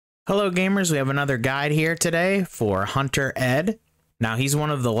Hello gamers, we have another guide here today for Hunter Ed. Now he's one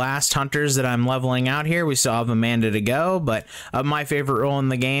of the last hunters that I'm leveling out here. We still have Amanda to go, but my favorite role in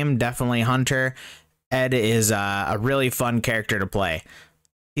the game, definitely Hunter. Ed is a really fun character to play.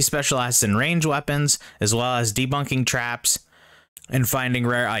 He specializes in range weapons, as well as debunking traps and finding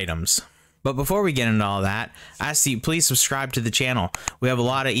rare items. But before we get into all that, I ask that you please subscribe to the channel. We have a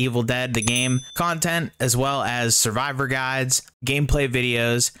lot of Evil Dead, the game content, as well as survivor guides, gameplay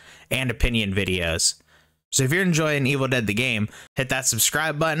videos, and opinion videos. So if you're enjoying Evil Dead, the game, hit that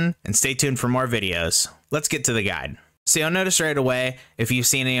subscribe button and stay tuned for more videos. Let's get to the guide. So you'll notice right away, if you've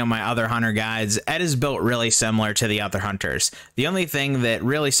seen any of my other hunter guides, Ed is built really similar to the other hunters. The only thing that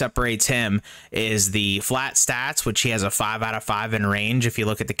really separates him is the flat stats, which he has a 5 out of 5 in range. If you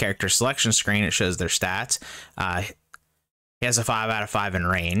look at the character selection screen, it shows their stats. He has a 5 out of 5 in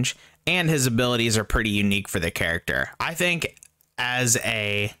range, and his abilities are pretty unique for the character. I think as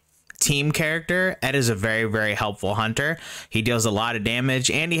a team character, Ed is a very, very helpful hunter. He deals a lot of damage,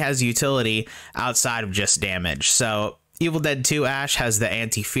 and he has utility outside of just damage. So Evil Dead 2 Ash has the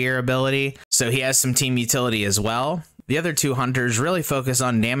anti-fear ability, so he has some team utility as well. The other two hunters really focus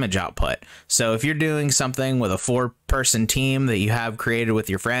on damage output. So if you're doing something with a 4-person team that you have created with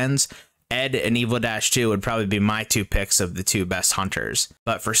your friends, Ed and Evil Dash 2 would probably be my two picks of the two best hunters.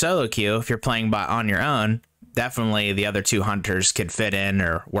 But for solo queue, if you're playing on your own, definitely the other two hunters could fit in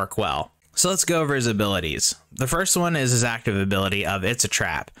or work well. So let's go over his abilities. The first one is his active ability of It's a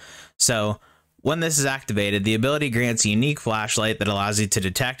Trap. So when this is activated, the ability grants a unique flashlight that allows you to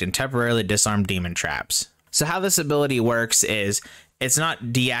detect and temporarily disarm demon traps. So how this ability works is it's not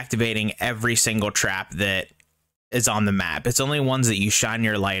deactivating every single trap that is on the map. It's only ones that you shine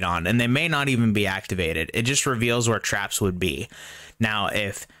your light on, and they may not even be activated. It just reveals where traps would be. Now,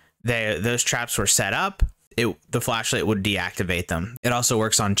 if those traps were set up, the flashlight would deactivate them. It also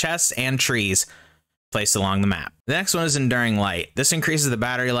works on chests and trees placed along the map. The next one is Enduring Light. This increases the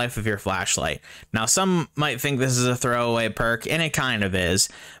battery life of your flashlight. Now, some might think this is a throwaway perk, and it kind of is,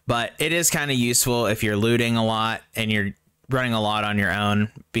 but it is kind of useful if you're looting a lot and you're running a lot on your own,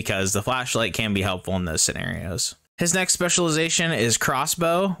 because the flashlight can be helpful in those scenarios. His next specialization is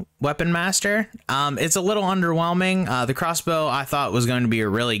Crossbow Weapon Master. It's a little underwhelming. The crossbow I thought was going to be a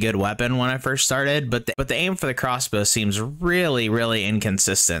really good weapon when I first started, but the aim for the crossbow seems really, really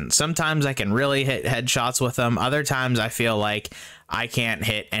inconsistent. Sometimes I can really hit headshots with them. Other times I feel like I can't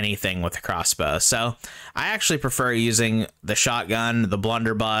hit anything with the crossbow. So I actually prefer using the shotgun, the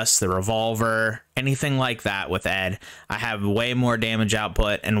blunderbuss, the revolver, anything like that with Ed. I have way more damage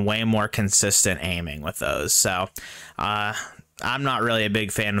output and way more consistent aiming with those. So I'm not really a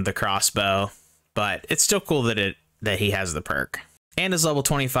big fan of the crossbow, but it's still cool that he has the perk. And his level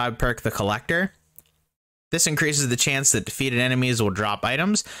 25 perk, the Collector. This increases the chance that defeated enemies will drop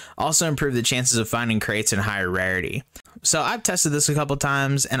items, also improve the chances of finding crates in higher rarity. So I've tested this a couple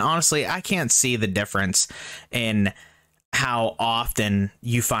times, and honestly, I can't see the difference in how often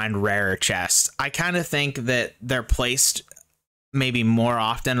you find rarer chests. I kind of think that they're placed maybe more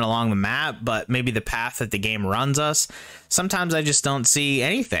often along the map, but maybe the path that the game runs us, sometimes I just don't see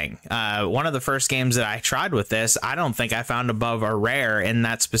anything. One of the first games that I tried with this, I don't think I found above a rare in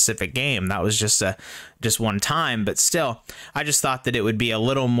that specific game. That was just one time, but still, I just thought that it would be a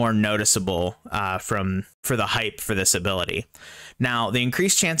little more noticeable for the hype for this ability. Now, the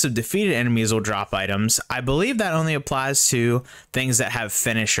increased chance of defeated enemies will drop items. I believe that only applies to things that have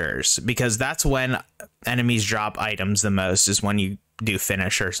finishers, because that's when enemies drop items the most, is when you do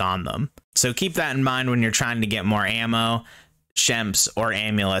finishers on them. So keep that in mind when you're trying to get more ammo, shemps, or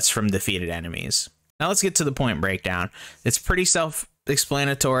amulets from defeated enemies. Now let's get to the point breakdown. It's pretty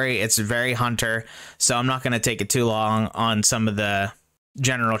self-explanatory. It's very hunter, so I'm not going to take it too long on some of the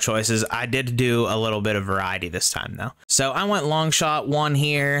general choices. I did do a little bit of variety this time though. So I went long shot 1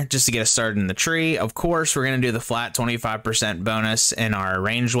 here just to get us started in the tree. Of course, we're going to do the flat 25% bonus in our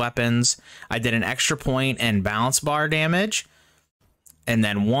ranged weapons. I did an extra point in balance bar damage, and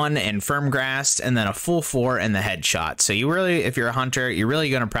then 1 in firm grasp, and then a full 4 in the headshot. So you really, if you're a hunter, you're really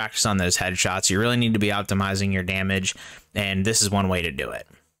going to practice on those headshots. You really need to be optimizing your damage, and this is one way to do it.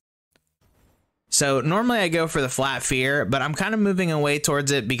 So normally I go for the flat fear, but I'm kind of moving away towards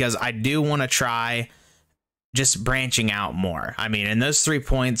it because I do want to try just branching out more. I mean, in those 3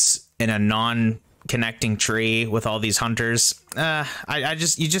 points in a non-connecting tree with all these hunters,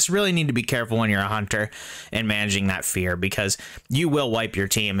 you just really need to be careful when you're a hunter and managing that fear, because you will wipe your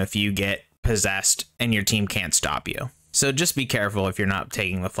team if you get possessed and your team can't stop you. So just be careful if you're not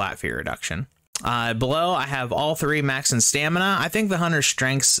taking the flat fear reduction. Below, I have all three max in stamina. I think the Hunter's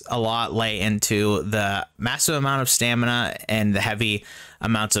strengths a lot lay into the massive amount of stamina and the heavy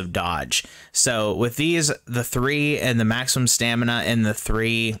amounts of dodge. So with these, the 3 and the maximum stamina and the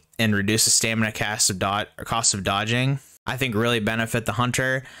 3 and reduce the stamina cost of dodging, I think really benefit the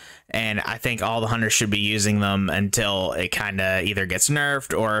Hunter. And I think all the Hunters should be using them until it kind of either gets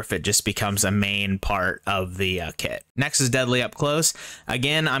nerfed or if it just becomes a main part of the kit. Next is Deadly Up Close.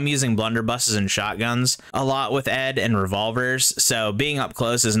 Again, I'm using blunderbusses and shotguns a lot with Ed and revolvers. So being up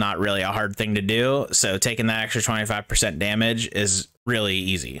close is not really a hard thing to do. So taking that extra 25% damage is really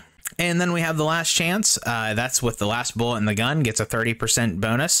easy. And then we have the last chance. That's with the last bullet in the gun, gets a 30%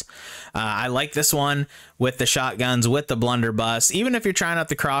 bonus. I like this one with the shotguns, with the blunderbuss. Even if you're trying out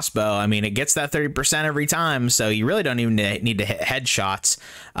the crossbow, I mean, it gets that 30% every time. So you really don't even need to hit headshots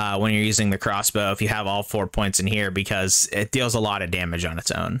when you're using the crossbow if you have all 4 points in here, because it deals a lot of damage on its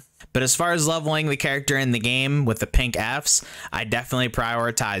own. But as far as leveling the character in the game with the pink Fs, I definitely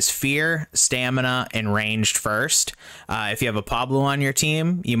prioritize fear, stamina, and ranged first. If you have a Pablo on your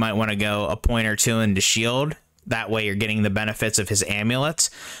team, you might want to go a point or 2 into shield. That way you're getting the benefits of his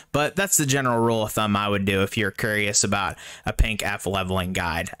amulets. But that's the general rule of thumb I would do if you're curious about a pink F leveling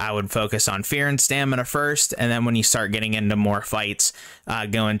guide. I would focus on fear and stamina first, and then when you start getting into more fights,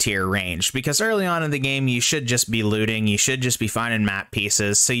 go into your ranged. Because early on in the game, you should just be looting, you should just be finding map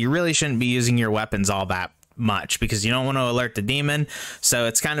pieces, so you really shouldn't be using your weapons all that much because you don't want to alert the demon. So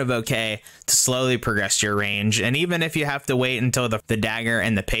it's kind of okay to slowly progress your range, and even if you have to wait until the dagger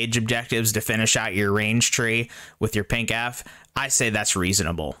and the page objectives to finish out your range tree with your pink F, I say that's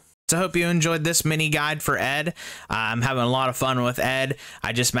reasonable. So I hope you enjoyed this mini guide for Ed. I'm having a lot of fun with Ed.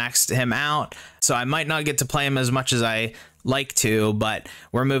 I just maxed him out, so I might not get to play him as much as I like to, but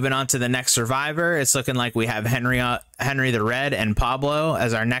we're moving on to the next survivor. It's looking like we have Henry the Red and Pablo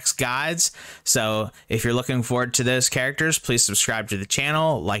as our next guides. So if you're looking forward to those characters, please subscribe to the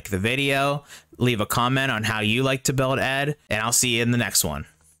channel, like the video, leave a comment on how you like to build Ed, and I'll see you in the next one.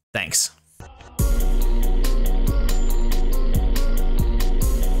 Thanks.